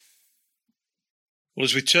Well,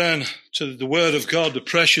 as we turn to the Word of God, the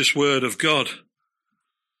precious Word of God,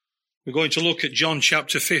 we're going to look at John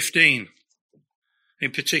chapter 15,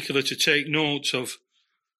 in particular to take note of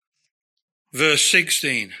verse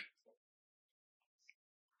 16.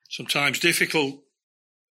 Sometimes difficult,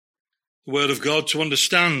 the Word of God to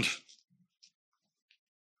understand.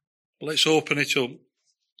 But let's open it up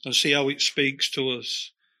and see how it speaks to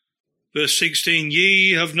us. Verse 16,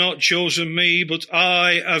 ye have not chosen me, but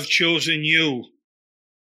I have chosen you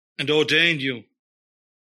and ordained you,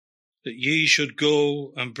 that ye should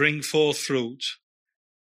go and bring forth fruit,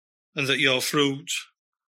 and that your fruit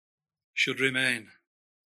should remain.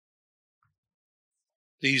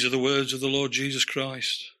 These are the words of the Lord Jesus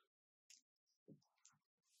Christ.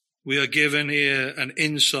 We are given here an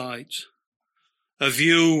insight, a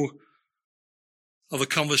view of a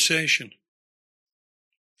conversation,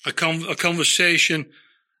 a conversation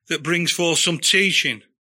that brings forth some teaching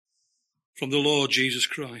from the Lord Jesus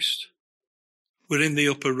Christ. We're in the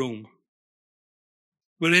upper room.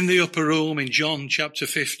 We're in the upper room in John chapter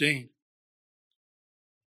 15.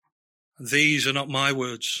 And these are not my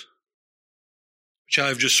words, which I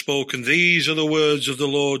have just spoken. These are the words of the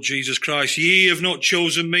Lord Jesus Christ. Ye have not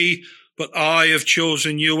chosen me, but I have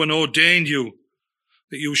chosen you and ordained you,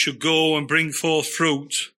 that you should go and bring forth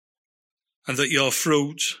fruit, and that your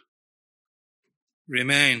fruit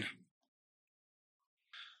remain.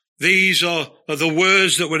 These are the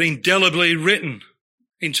words that were indelibly written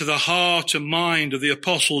into the heart and mind of the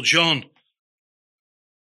Apostle John.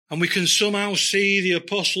 And we can somehow see the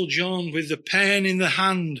Apostle John with the pen in the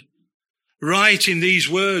hand, writing these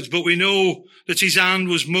words, but we know that his hand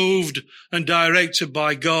was moved and directed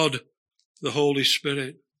by God, the Holy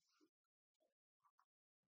Spirit.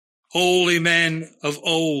 Holy men of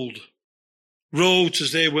old wrote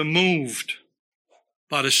as they were moved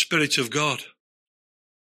by the Spirit of God.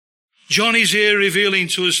 John is here revealing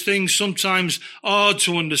to us things sometimes hard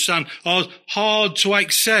to understand, or hard to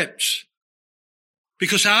accept,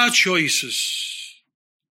 because our choices,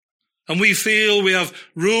 and we feel we have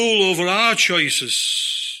rule over our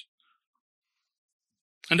choices,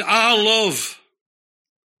 and our love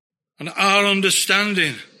and our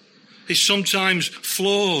understanding is sometimes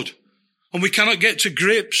flawed, and we cannot get to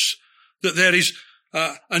grips that there is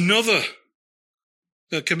another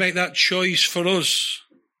that can make that choice for us.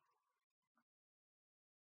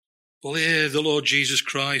 Well, here the Lord Jesus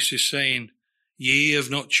Christ is saying, ye have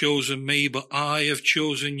not chosen me, but I have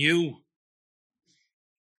chosen you.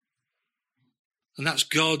 And that's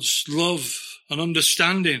God's love and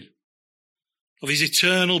understanding of his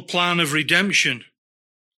eternal plan of redemption.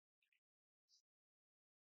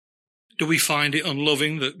 Do we find it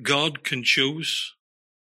unloving that God can choose?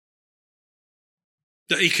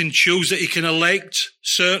 That he can choose, that he can elect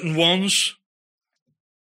certain ones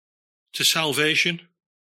to salvation,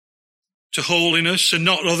 to holiness, and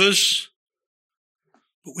not others?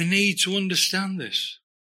 But we need to understand this.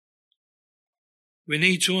 We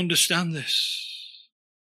need to understand this.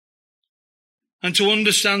 And to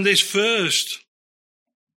understand this first,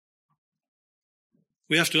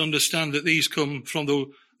 we have to understand that these come from the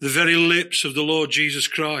very lips of the Lord Jesus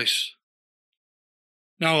Christ.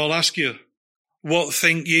 Now I'll ask you, what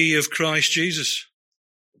think ye of Christ Jesus?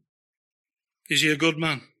 Is he a good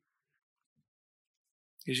man?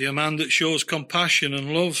 Is he a man that shows compassion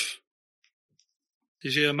and love?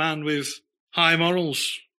 Is he a man with high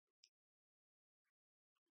morals?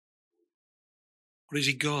 Or is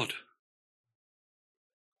he God?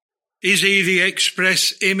 Is he the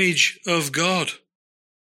express image of God?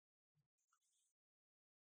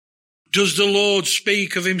 Does the Lord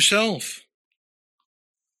speak of himself?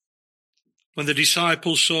 When the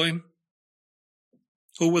disciples saw him,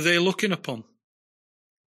 who were they looking upon?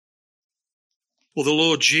 Well, the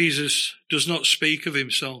Lord Jesus does not speak of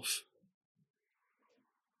himself.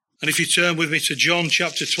 And if you turn with me to John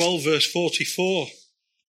chapter 12, verse 44,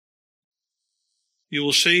 you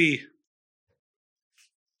will see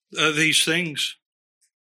these things.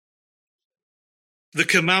 The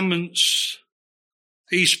commandments,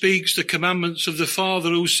 he speaks the commandments of the Father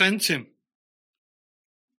who sent him.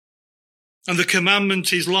 And the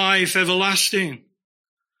commandment is life everlasting,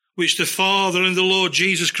 which the Father and the Lord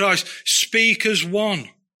Jesus Christ speak as one.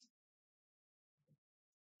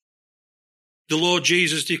 The Lord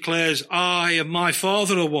Jesus declares, I and my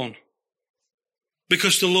Father are one.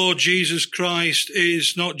 Because the Lord Jesus Christ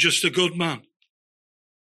is not just a good man.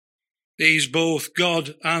 He's both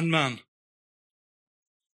God and man.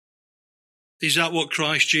 Is that what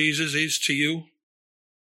Christ Jesus is to you?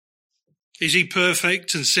 Is he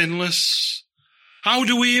perfect and sinless? How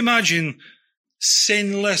do we imagine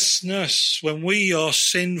sinlessness when we are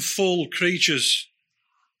sinful creatures?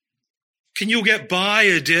 Can you get by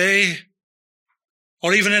a day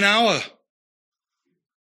or even an hour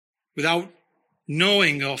without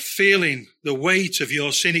knowing or feeling the weight of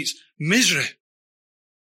your sin? It's misery.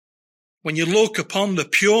 When you look upon the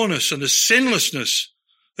pureness and the sinlessness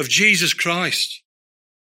of Jesus Christ,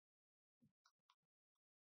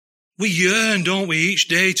 we yearn, don't we, each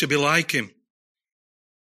day to be like him.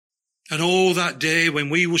 And oh, that day when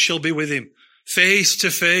we shall be with him, face to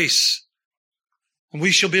face, and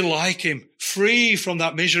we shall be like him, free from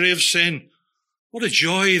that misery of sin. What a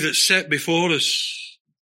joy that's set before us.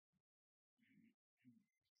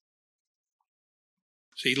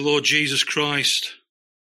 See, Lord Jesus Christ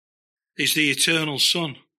is the eternal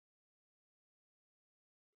Son.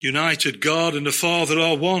 United God and the Father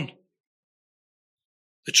are one.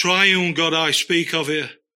 The triune God I speak of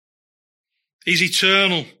here. He's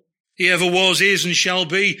eternal. He ever was, is, and shall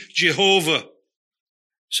be Jehovah.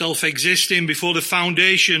 Self-existing before the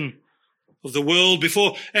foundation of the world,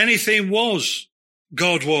 before anything was,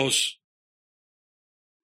 God was.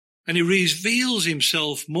 And he reveals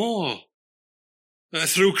himself more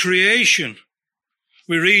through creation.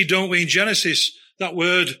 We read, don't we, in Genesis, that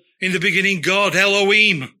word, in the beginning God,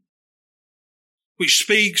 Elohim, which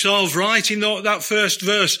speaks of, right in that first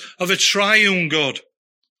verse, of a triune God,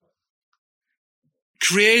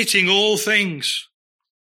 creating all things.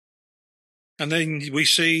 And then we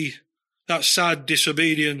see that sad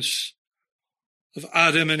disobedience of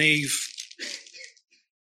Adam and Eve.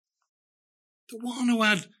 The one who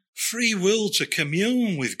had free will to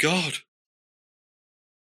commune with God,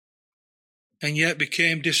 and yet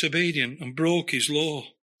became disobedient and broke his law.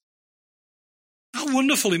 How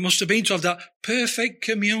wonderful it must have been to have that perfect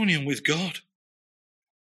communion with God.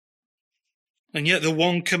 And yet the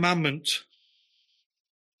one commandment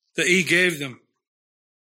that he gave them,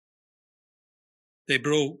 they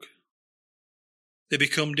broke. They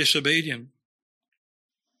become disobedient.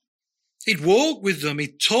 He'd walk with them.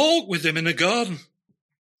 He'd talk with them in the garden.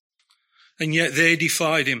 And yet they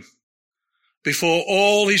defied him before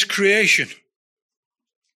all his creation.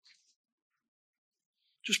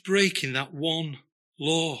 Just breaking that one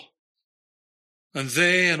law. And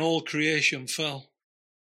they and all creation fell.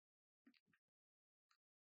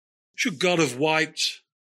 Should God have wiped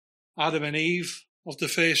Adam and Eve off the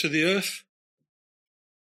face of the earth?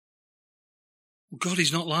 God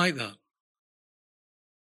is not like that.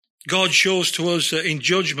 God shows to us that in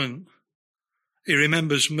judgment, he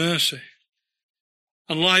remembers mercy.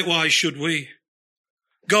 And likewise should we.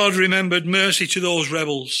 God remembered mercy to those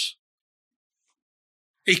rebels.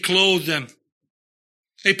 He clothed them.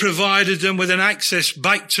 He provided them with an access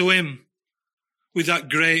back to him with that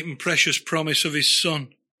great and precious promise of his Son,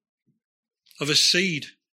 of a seed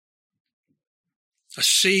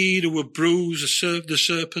who would bruise the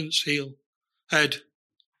serpent's head,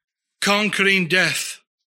 conquering death,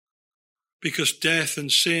 because death and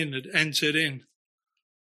sin had entered in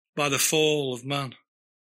by the fall of man.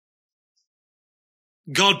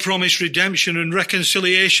 God promised redemption and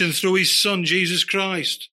reconciliation through his Son, Jesus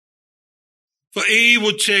Christ. For he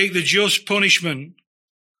would take the just punishment,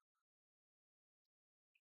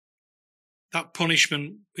 that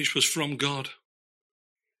punishment which was from God,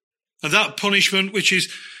 and that punishment which is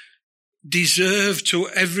deserved to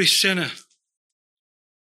every sinner.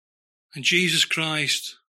 And Jesus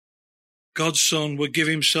Christ, God's Son, would give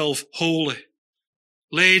himself wholly,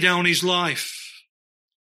 lay down his life.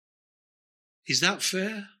 Is that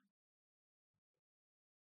fair?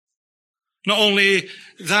 Not only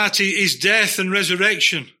that, his death and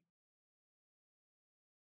resurrection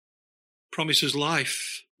promises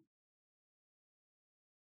life.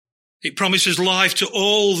 It promises life to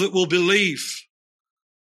all that will believe,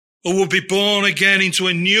 or will be born again into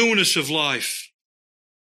a newness of life.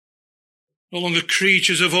 No longer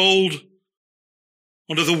creatures of old,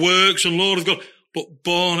 under the works and Lord of God, but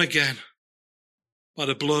born again by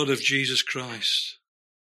the blood of Jesus Christ.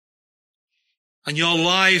 And your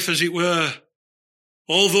life, as it were,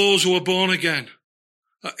 all those who are born again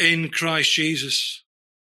are in Christ Jesus.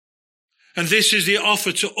 And this is the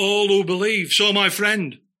offer to all who believe. So, my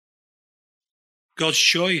friend, God's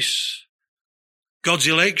choice, God's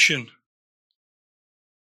election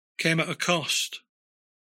came at a cost,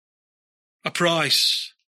 a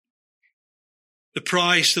price, the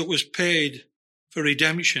price that was paid for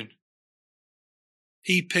redemption.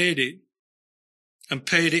 He paid it, and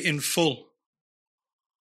paid it in full.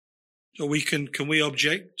 So can we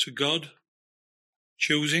object to God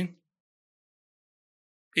choosing,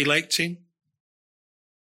 electing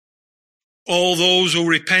all those who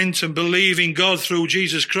repent and believe in God through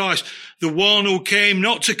Jesus Christ, the one who came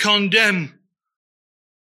not to condemn,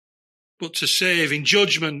 but to save? In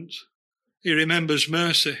judgment, he remembers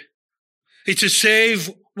mercy. It's to save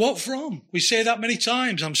what from? We say that many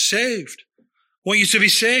times, I'm saved. Want you to be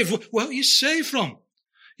saved. What you're saved from?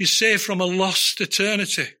 You're saved from a lost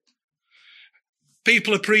eternity.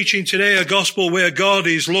 People are preaching today a gospel where God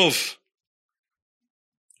is love.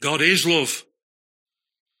 God is love.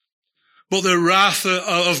 But the wrath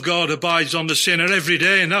of God abides on the sinner every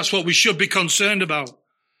day, and that's what we should be concerned about.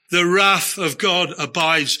 The wrath of God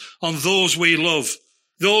abides on those we love,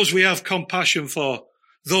 those we have compassion for,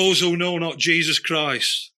 those who know not Jesus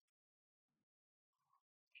Christ.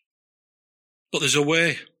 But there's a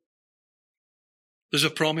way. There's a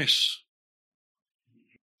promise.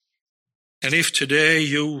 And if today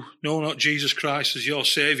you know not Jesus Christ as your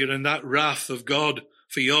Saviour, and that wrath of God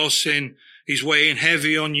for your sin is weighing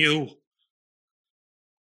heavy on you,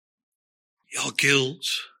 your guilt,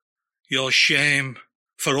 your shame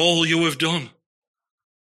for all you have done,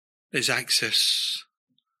 there's access.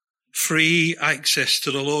 Free access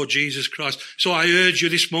to the Lord Jesus Christ. So I urge you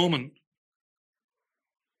this moment,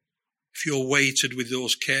 if you're weighted with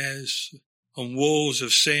those cares and woes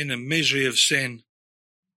of sin and misery of sin,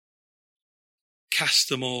 cast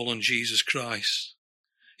them all on Jesus Christ.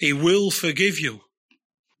 He will forgive you.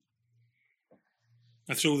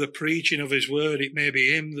 And through the preaching of his word, it may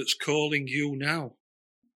be him that's calling you now.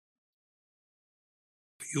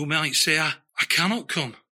 You might say, I cannot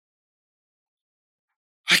come.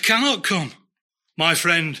 I cannot come. My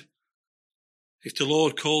friend, if the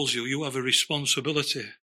Lord calls you, you have a responsibility.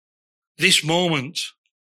 This moment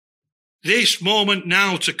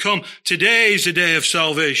now to come. Today is the day of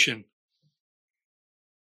salvation.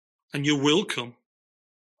 And you will come.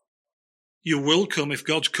 You will come if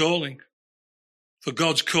God's calling. For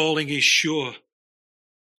God's calling is sure.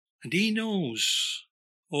 And he knows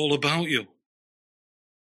all about you.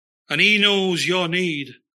 And he knows your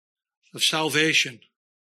need of salvation.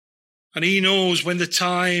 And he knows when the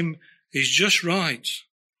time is just right.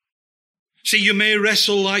 See, you may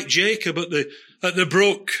wrestle like Jacob at the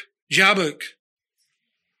brook Jabbok.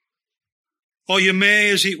 Or you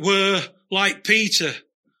may, as it were, like Peter,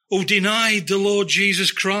 who denied the Lord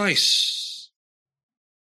Jesus Christ.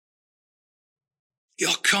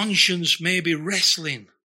 Your conscience may be wrestling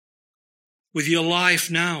with your life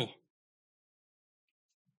now,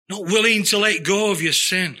 not willing to let go of your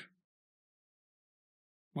sin.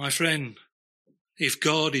 My friend, if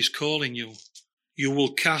God is calling you, you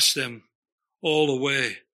will cast them all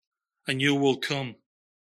away and you will come.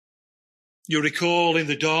 You recall in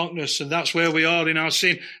the darkness, and that's where we are in our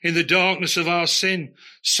sin, in the darkness of our sin,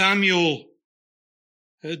 Samuel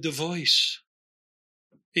heard the voice.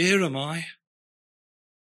 Here am I.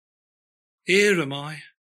 Here am I.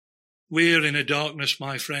 We're in a darkness,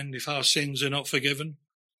 my friend, if our sins are not forgiven.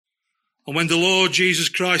 And when the Lord Jesus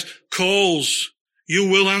Christ calls, you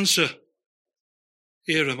will answer,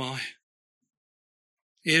 here am I.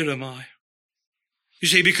 Here am I. You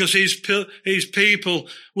see, because his people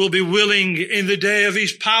will be willing in the day of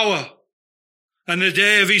his power. And the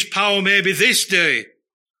day of his power may be this day.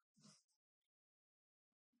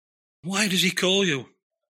 Why does he call you?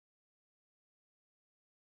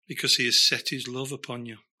 Because he has set his love upon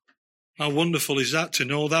you. How wonderful is that to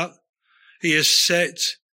know that? He has set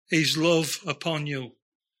his love upon you.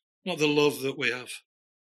 Not the love that we have.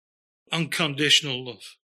 Unconditional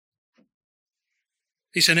love.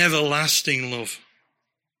 It's an everlasting love.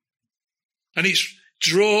 And it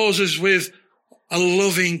draws us with a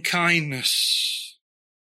loving kindness.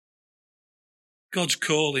 God's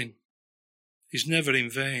calling is never in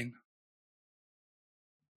vain.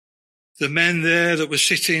 The men there that were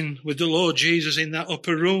sitting with the Lord Jesus in that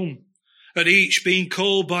upper room had each been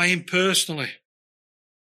called by him personally,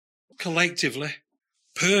 collectively,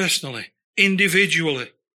 personally,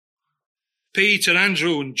 individually. Peter,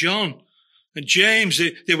 Andrew and John and James,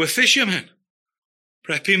 they were fishermen,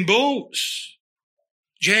 prepping boats.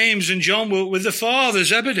 James and John were with the father,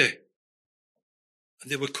 Zebedee.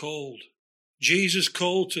 And they were called. Jesus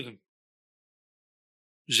called to them.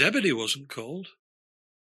 Zebedee wasn't called.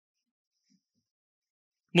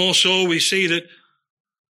 More so, we see that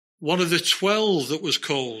one of the 12 that was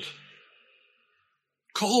called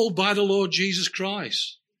by the Lord Jesus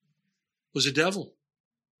Christ, was a devil.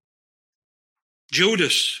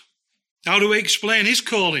 Judas. How do we explain his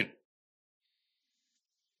calling?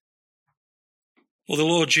 Well, the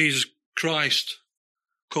Lord Jesus Christ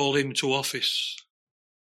called him to office.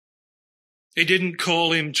 He didn't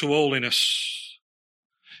call him to holiness.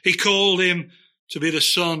 He called him to be the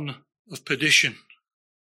son of perdition,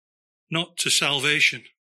 not to salvation.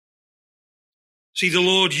 See, the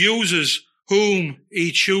Lord uses whom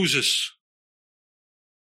he chooses.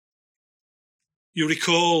 You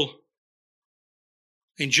recall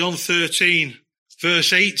In John 13,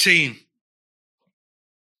 verse 18,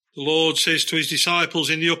 the Lord says to his disciples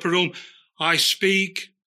in the upper room, I speak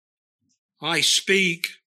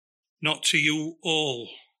not to you all.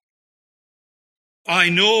 I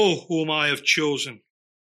know whom I have chosen.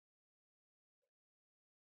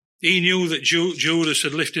 He knew that Judas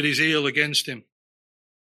had lifted his heel against him.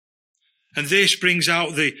 And this brings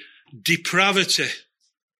out the depravity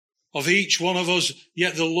of each one of us,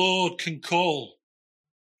 yet the Lord can call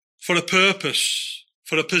for a purpose,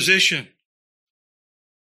 for a position.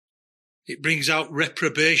 It brings out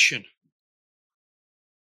reprobation.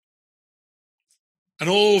 And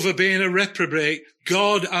over being a reprobate,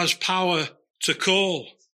 God has power to call.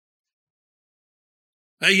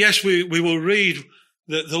 Yes, we will read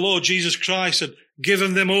that the Lord Jesus Christ had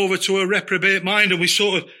given them over to a reprobate mind, and we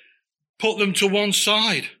sort of put them to one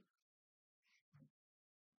side.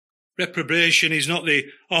 Reprobation is not the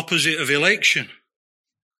opposite of election.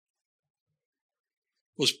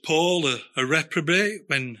 Was Paul a reprobate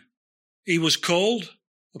when he was called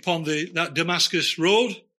upon that Damascus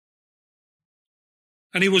road?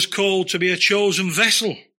 And he was called to be a chosen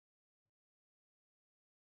vessel.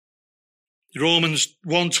 Romans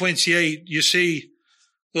 1:28, you see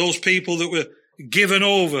those people that were given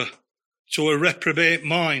over to a reprobate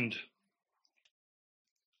mind.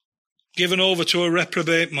 Given over to a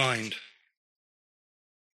reprobate mind.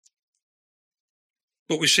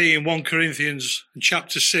 But we see in 1 Corinthians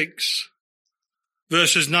chapter 6,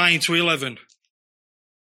 verses 9 to 11,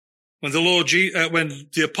 when when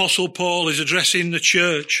the Apostle Paul is addressing the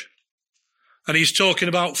church, and he's talking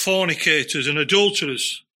about fornicators and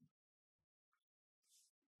adulterers.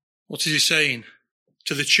 What is he saying?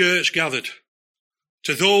 To the church gathered,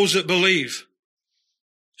 to those that believe,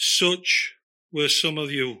 such were some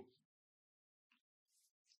of you.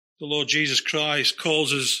 The Lord Jesus Christ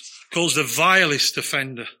calls the vilest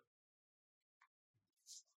offender.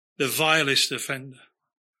 The vilest offender.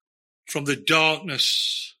 From the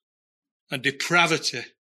darkness and depravity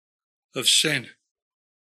of sin.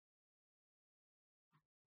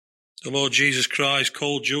 The Lord Jesus Christ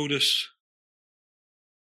called Judas.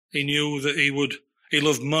 He knew that he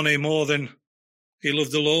loved money more than he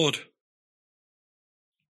loved the Lord.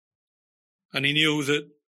 And he knew that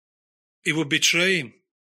he would betray him,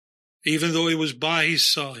 even though he was by his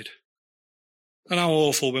side. And how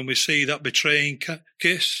awful when we see that betraying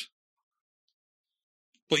kiss.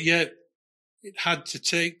 But yet, it had to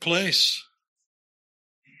take place.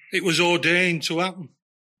 It was ordained to happen.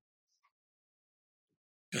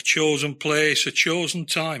 A chosen place, a chosen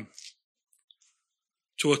time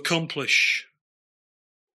to accomplish.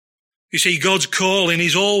 You see, God's calling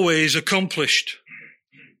is always accomplished.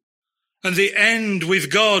 And the end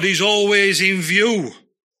with God is always in view.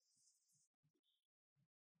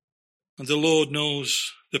 And the Lord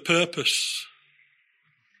knows the purpose.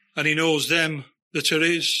 And he knows them that are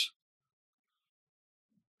his.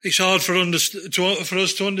 It's hard for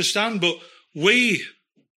us to understand, but we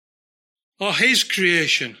are his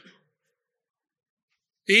creation.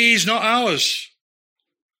 He's not ours.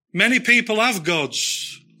 Many people have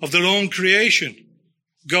gods of their own creation.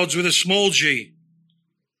 Gods with a small g.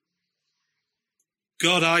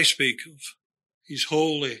 God I speak of is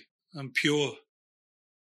holy and pure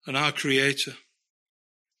and our creator.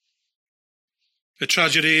 The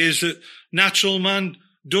tragedy is that natural man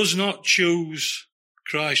does not choose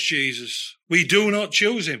Christ Jesus. We do not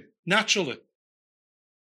choose him naturally.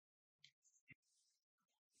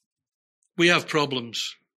 We have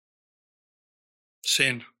problems.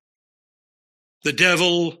 Sin. The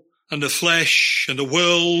devil and the flesh and the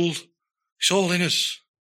world, it's all in us.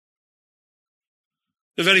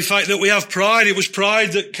 The very fact that we have pride, it was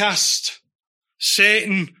pride that cast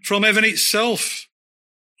Satan from heaven itself,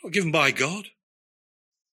 not given by God.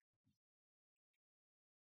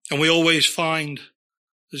 And we always find,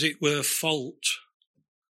 as it were, fault.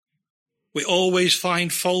 We always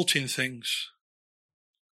find fault in things.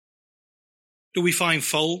 Do we find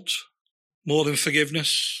fault more than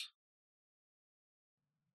forgiveness?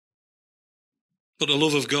 But the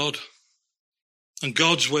love of God and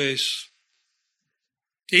God's ways.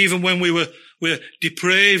 Even when we're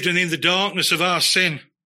depraved and in the darkness of our sin,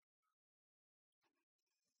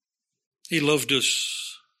 he loved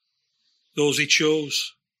us, those he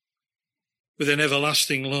chose, with an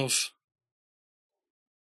everlasting love.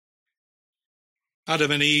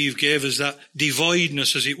 Adam and Eve gave us that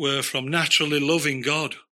devoidness, as it were, from naturally loving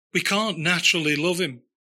God. We can't naturally love him.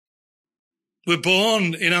 We're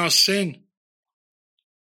born in our sin.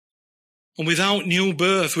 And without new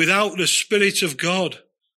birth, without the Spirit of God,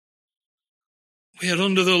 we are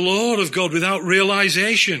under the law of God without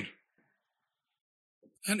realization.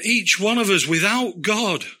 And each one of us, without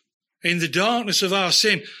God, in the darkness of our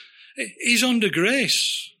sin, is under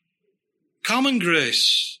grace. Common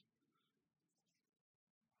grace.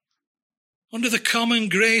 Under the common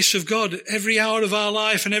grace of God every hour of our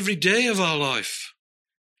life and every day of our life.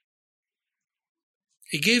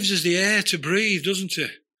 He gives us the air to breathe, doesn't he?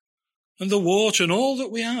 And the water and all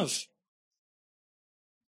that we have.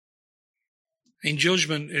 In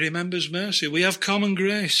judgment, he remembers mercy. We have common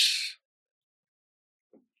grace.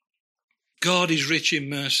 God is rich in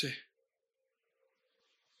mercy.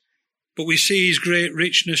 But we see his great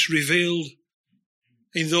richness revealed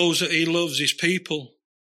in those that he loves, his people.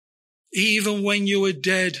 Even when you were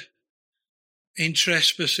dead in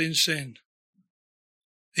trespass and sin,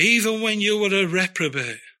 even when you were a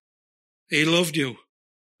reprobate, he loved you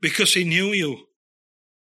because he knew you.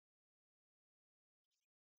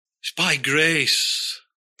 It's by grace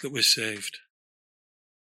that we're saved.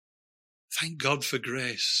 Thank God for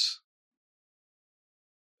grace.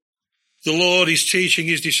 The Lord is teaching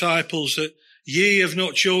his disciples that ye have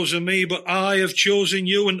not chosen me, but I have chosen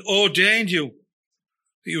you and ordained you,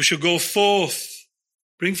 that you shall go forth,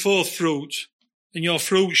 bring forth fruit, and your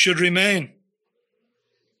fruit should remain.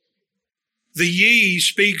 The ye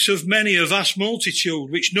speaks of many, a vast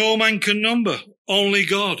multitude, which no man can number, only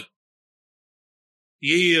God.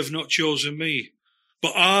 Ye have not chosen me,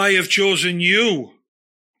 but I have chosen you.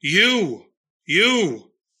 You.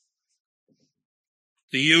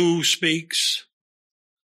 The you speaks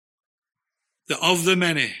that of the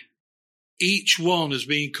many, each one has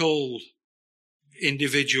been called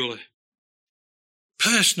individually,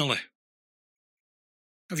 personally.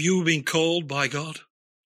 Have you been called by God?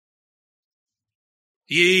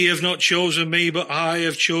 Ye have not chosen me, but I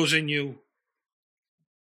have chosen you.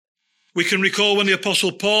 We can recall when the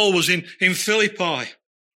Apostle Paul was in Philippi.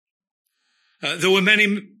 There were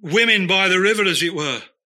many women by the river, as it were.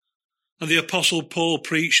 And the Apostle Paul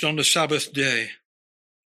preached on the Sabbath day.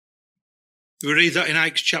 We read that in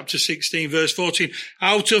Acts chapter 16, verse 14.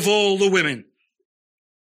 Out of all the women,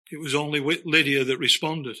 it was only Lydia that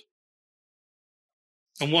responded.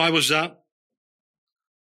 And why was that?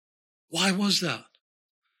 Why was that?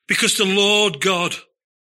 Because the Lord God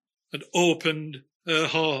had opened her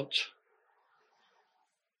heart.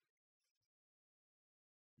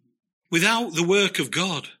 Without the work of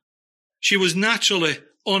God, she was naturally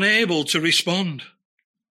unable to respond.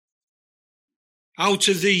 Out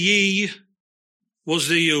of the ye was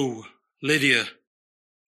the you, Lydia.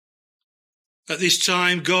 At this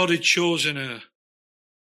time, God had chosen her.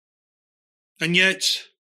 And yet,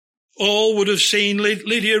 all would have seen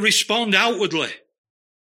Lydia respond outwardly.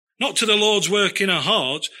 Not to the Lord's work in her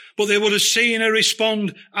heart, but they would have seen her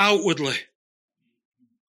respond outwardly.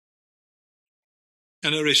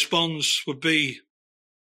 And her response would be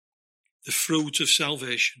the fruit of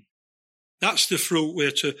salvation. That's the fruit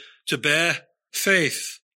we're to bear,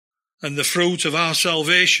 faith, and the fruit of our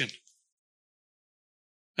salvation.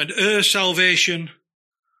 And her salvation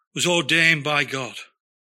was ordained by God.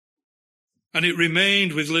 And it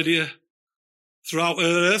remained with Lydia throughout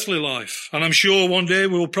her earthly life. And I'm sure one day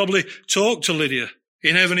we will probably talk to Lydia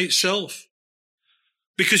in heaven itself.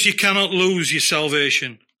 Because you cannot lose your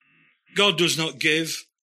salvation. God does not give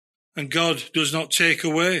and God does not take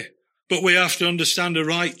away. But we have to understand the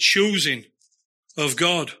right choosing of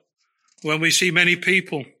God when we see many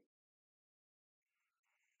people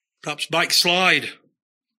perhaps backslide,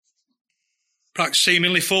 perhaps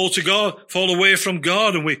seemingly fall away from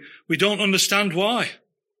God, and we don't understand why.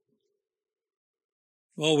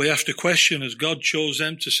 Well, we have to question, as God chose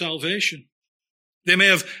them to salvation. They may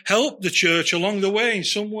have helped the church along the way in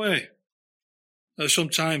some way.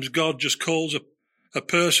 Sometimes God just calls a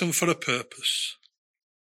person for a purpose.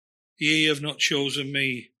 Ye have not chosen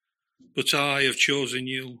me, but I have chosen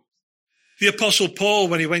you. The Apostle Paul,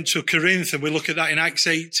 when he went to Corinth, and we look at that in Acts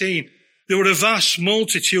 18, there were a vast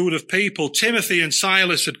multitude of people. Timothy and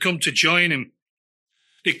Silas had come to join him.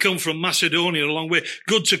 They'd come from Macedonia a long way.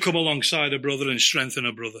 Good to come alongside a brother and strengthen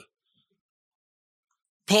a brother.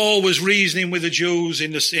 Paul was reasoning with the Jews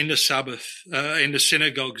in the Sabbath, in the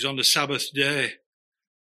synagogues on the Sabbath day.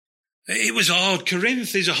 It was hard.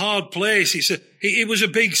 Corinth is a hard place. It was a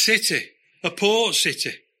big city, a port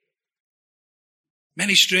city.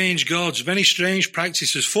 Many strange gods, many strange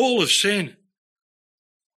practices, full of sin.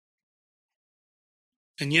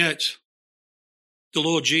 And yet, the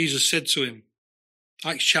Lord Jesus said to him,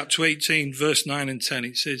 Acts chapter 18, verse 9 and 10,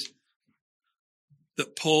 it says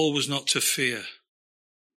that Paul was not to fear,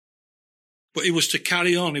 but he was to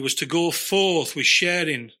carry on. He was to go forth with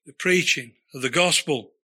sharing the preaching of the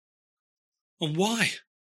gospel. And why?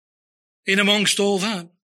 In amongst all that,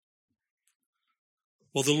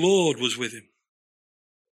 Well, the Lord was with him.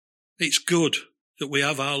 It's good that we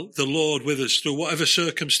have the Lord with us through whatever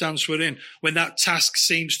circumstance we're in, when that task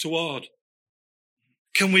seems too hard.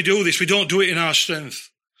 Can we do this? We don't do it in our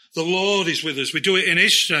strength. The Lord is with us. We do it in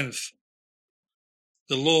his strength.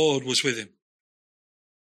 The Lord was with him.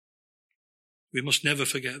 We must never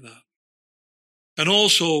forget that. And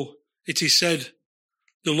also, it is said,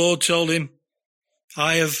 the Lord told him,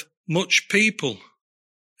 I have much people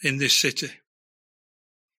in this city.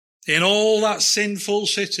 In all that sinful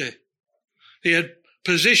city, he had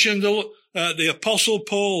positioned the Apostle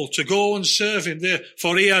Paul to go and serve him there,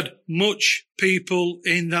 for he had much people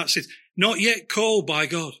in that city. Not yet called by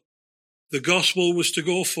God. The gospel was to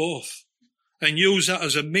go forth and use that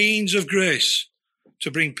as a means of grace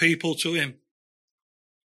to bring people to him.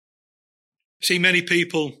 See, many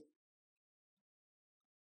people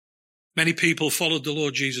followed the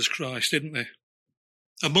Lord Jesus Christ, didn't they?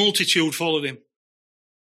 A multitude followed him.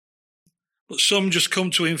 But some just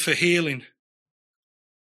come to him for healing.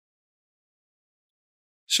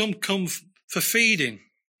 Some come for feeding.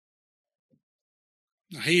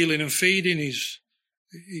 Healing and feeding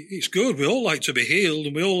it's good. We all like to be healed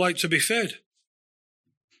and we all like to be fed.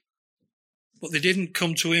 But they didn't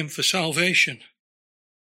come to him for salvation.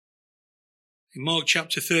 In Mark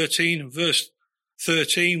chapter 13 and verse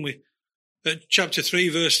 13, chapter 3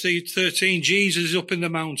 verse 13, Jesus is up in the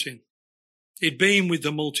mountain. He'd been with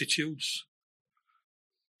the multitudes.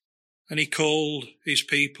 And he called his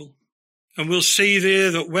people. And we'll see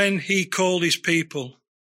there that when he called his people,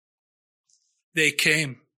 they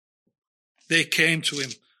came. They came to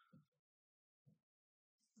him.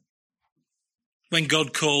 When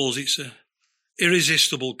God calls, it's an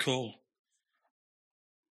irresistible call.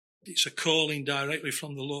 It's a calling directly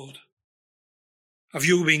from the Lord. Have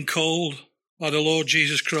you been called by the Lord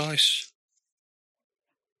Jesus Christ?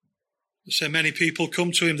 So many people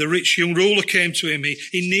come to him. The rich young ruler came to him.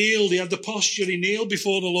 He kneeled. He had the posture. He kneeled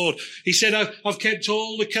before the Lord. He said, I've kept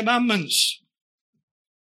all the commandments.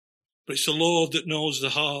 But it's the Lord that knows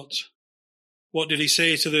the heart. What did he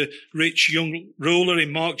say to the rich young ruler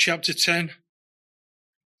in Mark chapter 10?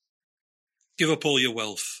 Give up all your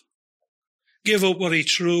wealth. Give up what he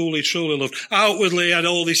truly, truly loved. Outwardly, he had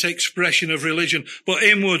all this expression of religion, but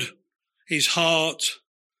inward, his heart,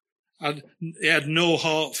 he had no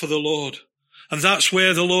heart for the Lord. And that's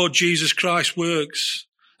where the Lord Jesus Christ works.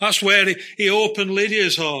 That's where he opened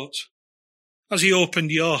Lydia's heart. As he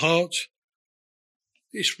opened your heart,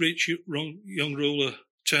 this rich young ruler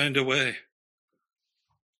turned away.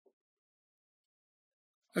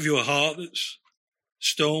 Have you a heart that's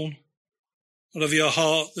stone? Or have you a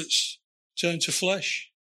heart that's turned to flesh?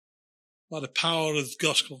 By the power of the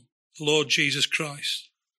gospel, the Lord Jesus Christ.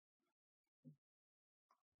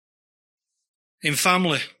 In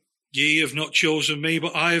family, ye have not chosen me,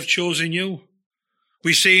 but I have chosen you.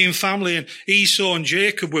 We see in family, and Esau and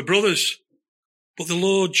Jacob were brothers, but the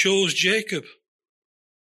Lord chose Jacob.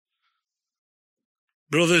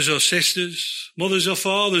 Brothers or sisters, mothers or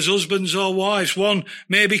fathers, husbands or wives, one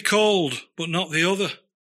may be called, but not the other.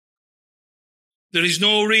 There is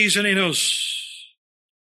no reason in us.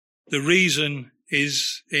 The reason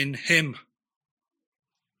is in him.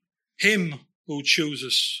 Him who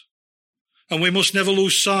chooses. And we must never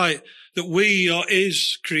lose sight that we are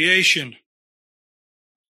his creation.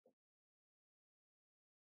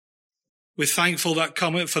 We're thankful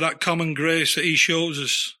for that common grace that he shows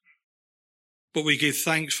us. But we give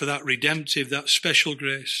thanks for that redemptive, that special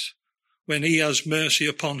grace, when he has mercy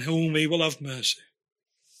upon whom he will have mercy.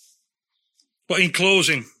 But in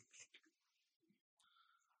closing,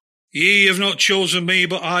 ye have not chosen me,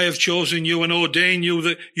 but I have chosen you and ordained you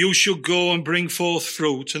that you should go and bring forth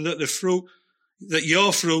fruit, and that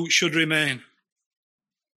your fruit should remain.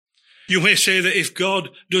 You may say that if God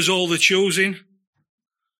does all the choosing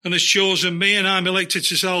and has chosen me and I'm elected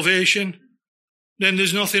to salvation, then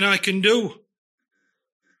there's nothing I can do.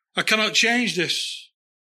 I cannot change this.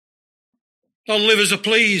 I'll live as I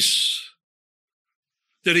please.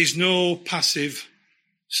 There is no passive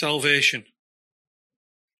salvation.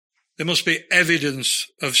 There must be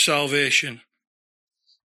evidence of salvation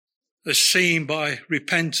as seen by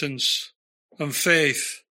repentance and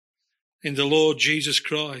faith in the Lord Jesus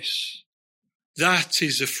Christ. That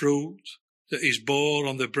is the fruit that is borne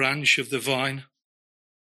on the branch of the vine.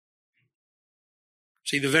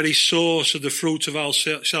 See, the very source of the fruit of our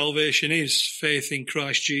salvation is faith in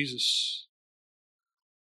Christ Jesus.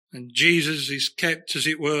 And Jesus is kept, as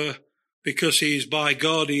it were, because he is by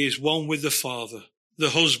God, he is one with the Father, the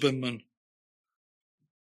husbandman.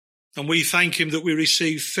 And we thank him that we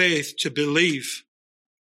receive faith to believe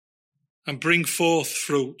and bring forth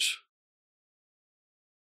fruit.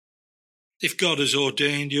 If God has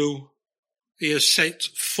ordained you, he has set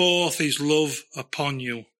forth his love upon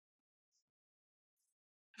you.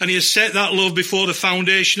 And he has set that love before the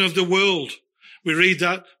foundation of the world. We read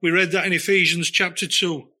that in Ephesians chapter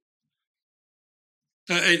 2.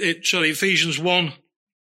 Ephesians 1.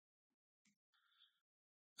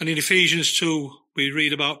 And in Ephesians 2, we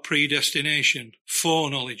read about predestination,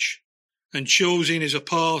 foreknowledge. And choosing is a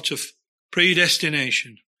part of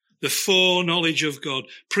predestination, the foreknowledge of God,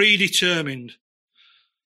 predetermined.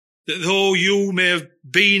 That though you may have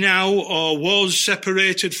been now or was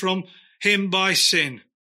separated from him by sin,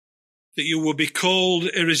 that you will be called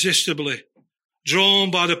irresistibly,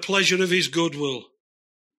 drawn by the pleasure of his goodwill.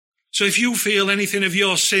 So if you feel anything of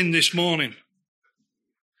your sin this morning,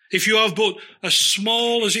 if you have but a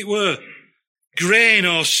small, as it were, grain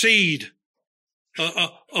or seed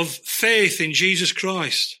of faith in Jesus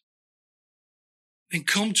Christ, then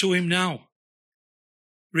come to him now.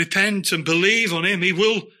 Repent and believe on him. He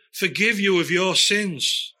will forgive you of your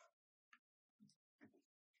sins.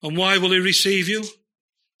 And why will he receive you?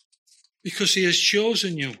 Because he has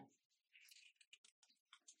chosen you.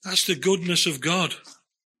 That's the goodness of God.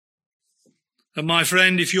 And my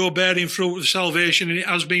friend, if you're bearing fruit of salvation, and it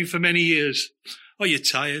has been for many years, are you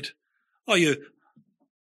tired? Are you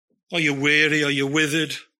weary? Are you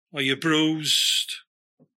withered? Are you bruised?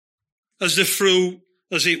 As the fruit,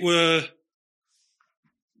 as it were,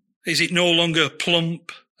 is it no longer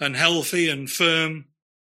plump and healthy and firm?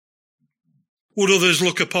 Would others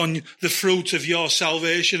look upon the fruit of your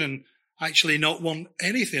salvation and actually not want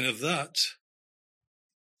anything of that?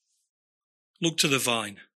 Look to the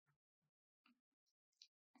vine.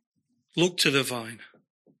 Look to the vine.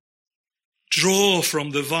 Draw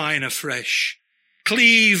from the vine afresh.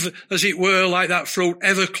 Cleave, as it were, like that fruit,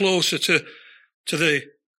 ever closer to the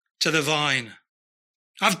vine.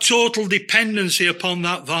 Have total dependency upon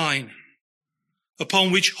that vine,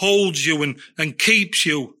 upon which holds you and keeps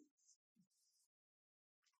you.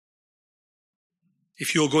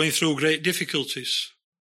 If you're going through great difficulties,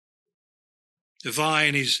 the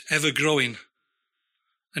vine is ever growing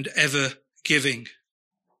and ever giving.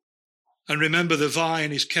 And remember, the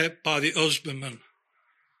vine is kept by the husbandman.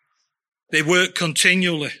 They work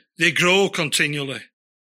continually. They grow continually.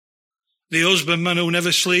 The husbandman who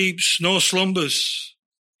never sleeps nor slumbers.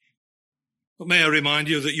 But may I remind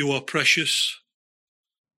you that you are precious.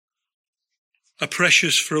 A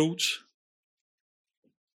precious fruit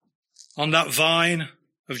on that vine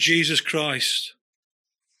of Jesus Christ,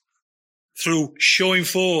 through showing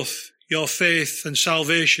forth your faith and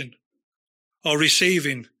salvation, or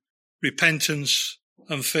receiving repentance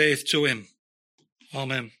and faith to him.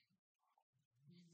 Amen.